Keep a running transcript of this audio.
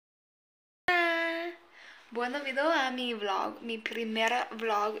Bienvenido a mi vlog, mi primer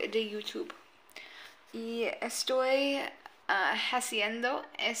vlog de YouTube. Y estoy haciendo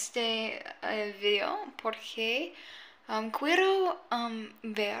este video porque quiero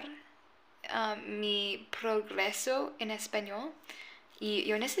ver mi progreso en español y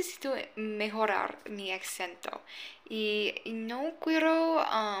yo necesito mejorar mi acento. Y no quiero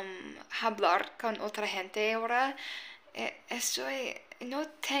hablar con otra gente ahora. No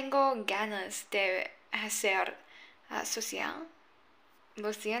tengo ganas de hacer social.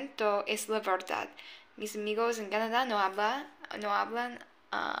 Lo siento, es la verdad. Mis amigos en Canadá no hablan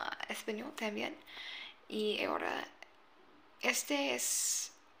español también. Y ahora, este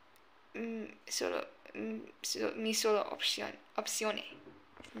es mi solo opción,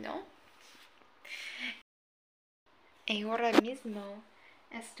 ¿no? Y ahora mismo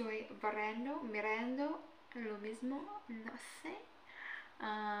estoy mirando lo mismo, no sé,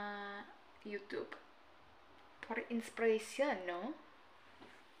 YouTube. Por inspiración, ¿no?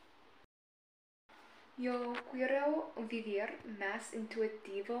 Yo quiero vivir más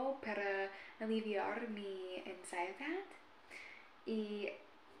intuitivo para aliviar mi ansiedad y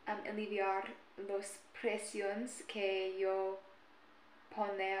aliviar las presiones que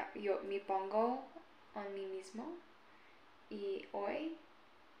me pongo a mí mismo. Y hoy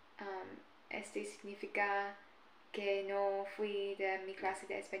este significa que no fui de mi clase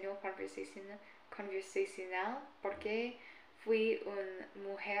de español conversacional porque fui una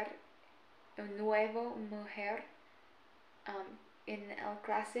nueva mujer en la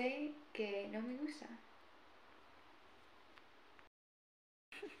clase que no me gusta.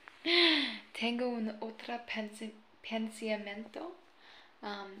 Tengo un otro pensamiento.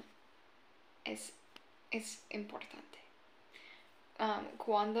 Es importante.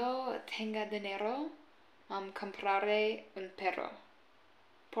 Cuando tenga dinero, compraré un perro.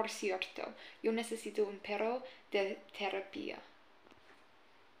 Por cierto, yo necesito un perro de terapia.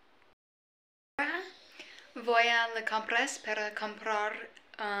 Voy a las compras para comprar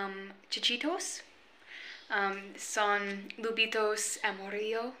chichitos. Son lobitos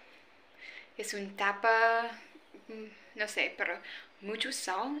amarillo. Es un tapa, no sé, pero mucho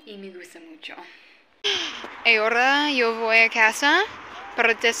sal y me gusta mucho. Y ahora yo voy a casa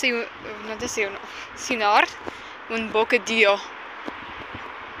para cenar un bocadillo.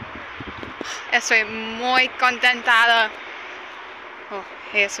 Estoy muy contentada. Oh,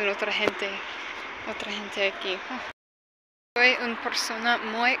 es otra gente aquí. Soy una persona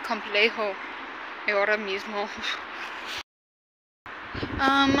muy complejo ahora mismo.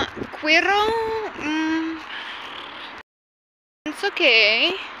 Pienso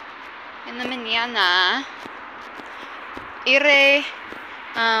que en la mañana iré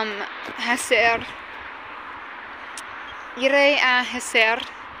a hacer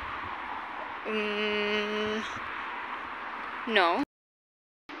no.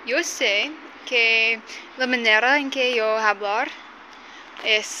 Yo sé que la manera en que yo hablar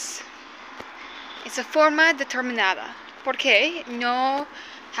es esa forma determinada, porque no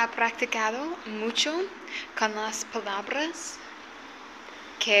ha practicado mucho con las palabras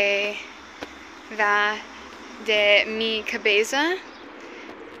que va de mi cabeza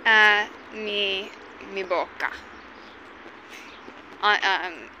a mi boca.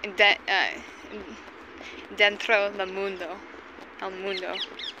 Dentro del mundo. El mundo.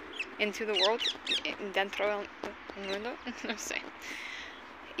 Into the world. Dentro del mundo. No sé.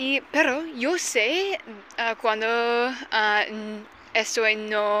 Pero yo sé cuando estoy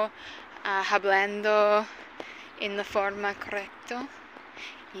no hablando en la forma correcta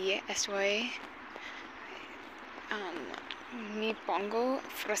y estoy me pongo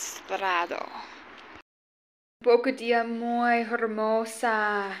frustrado. Un bocadillo muy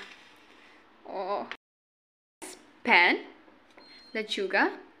hermosa. Oh. Pan,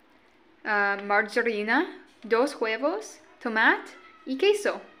 lechuga, margarina, 2 huevos, tomate y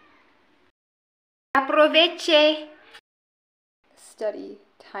queso. Aproveche. Study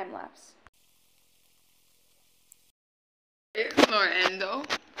time lapse. Llorando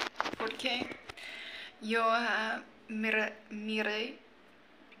porque yo miré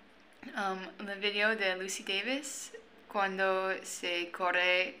el video de Lucy Davis cuando se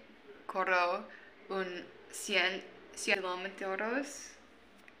corrió un 100 kilómetros,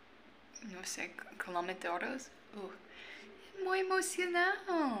 no sé, kilómetros. Muy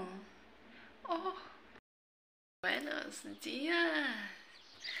emocionado. Oh, buenos días.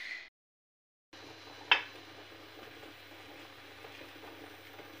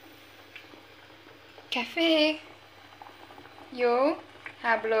 Café. Yo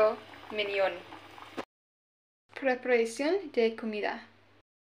hablo minion. Preparación de comida.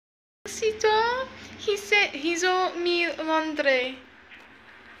 Hizo mi laundry.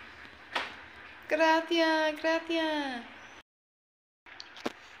 Gracias.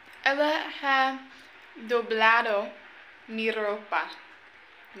 Ella ha doblado mi ropa.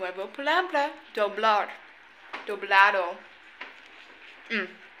 Nueva palabra, doblar. Doblado.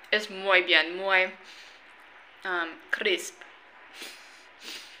 Es muy bien, muy crisp.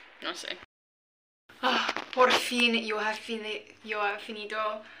 No sé. Por fin yo he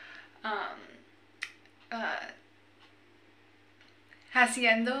finito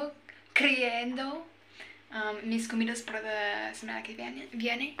creyendo mis comidas para la semana que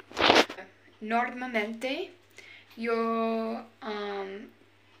viene. Normalmente yo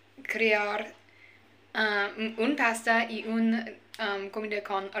crear un pasta y un comida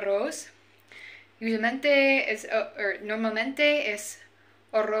con arroz. Normalmente es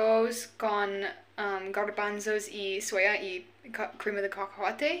arroz con garbanzos y soya y crema de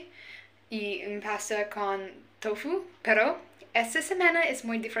cacahuate y un pasta con tofu, pero esta semana es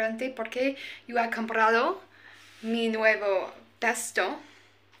muy diferente porque yo he comprado mi nuevo pesto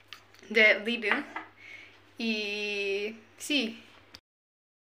de Vida y sí.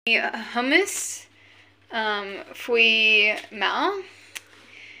 Mi hummus fue mal,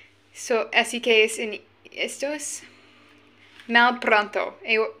 así que estos mal pronto,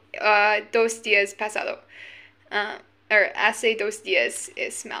 2 días pasado. Hace 2 días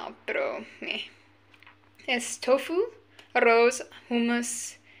es mal, pero es tofu, arroz,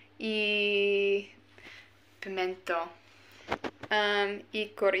 hummus y pimiento y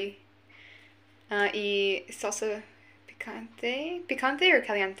curry y salsa picante o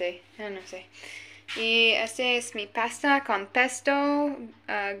caliente, no sé. Y este es mi pasta con pesto,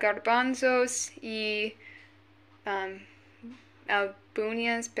 garbanzos y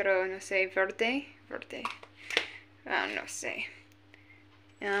albunias, pero no sé, verde, no sé.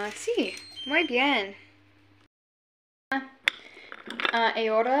 Sí, muy bien. Y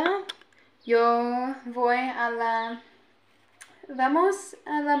ahora yo voy vamos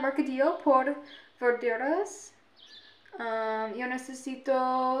a la mercadillo por verduras. Yo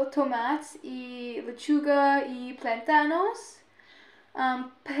necesito tomates y lechuga y plátanos.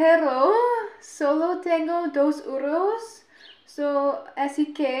 Pero solo tengo 2 euros.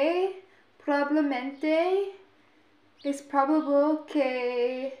 Así que probablemente es probable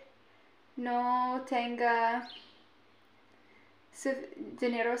que no tenga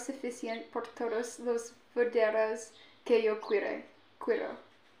dinero suficiente por todos los verduras que yo quiero.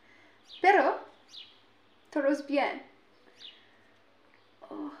 Pero todos bien.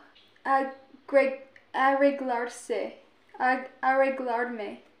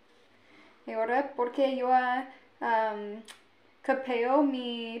 Arreglarme. Y ahora porque yo capeo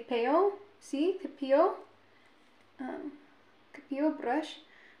mi pelo, ¿sí? Capeo brush.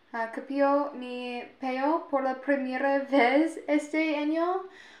 Capeo mi pelo por la primera vez este año.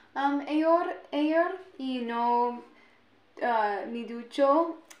 Ayer y no mi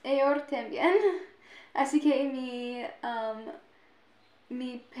ducho ayer también. Así que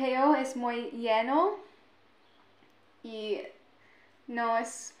mi pelo es muy lleno y no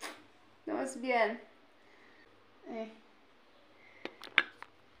es bien.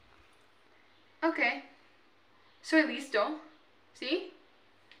 Ok, soy listo, ¿sí?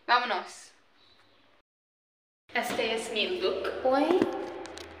 Vámonos. Este es mi look hoy.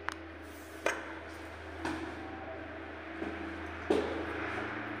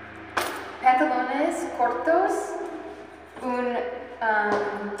 Pantalones cortos, un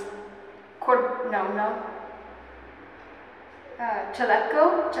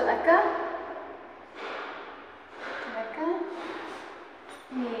chaleca,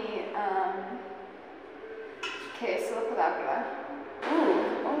 mi ¿qué es la palabra?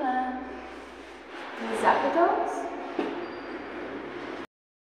 Hola. Mis zapatos.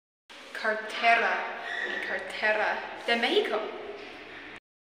 Mi cartera de México.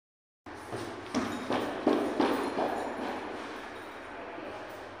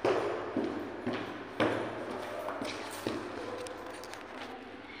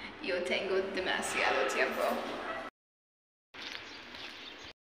 Yo tengo demasiado tiempo.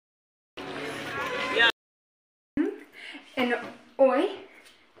 Hoy,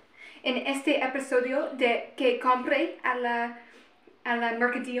 en este episodio de que compré a la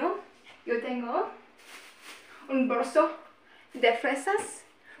mercadillo, yo tengo un bolso de fresas,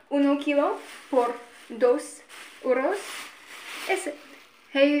 1 kilo por 2 euros.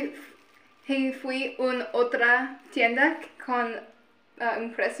 Fui a otra tienda con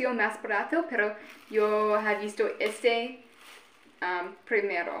un precio más barato, pero yo he visto este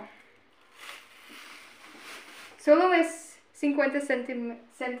primero. Solo es 50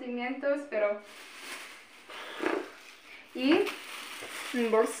 centímetros, pero... Y un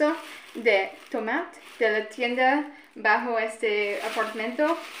bolso de tomate de la tienda bajo este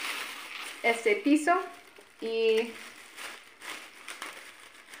apartamento, este piso, y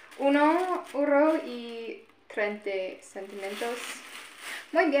 1,30 €.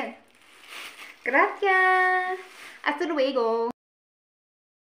 Muy bien. Gracias. Hasta luego.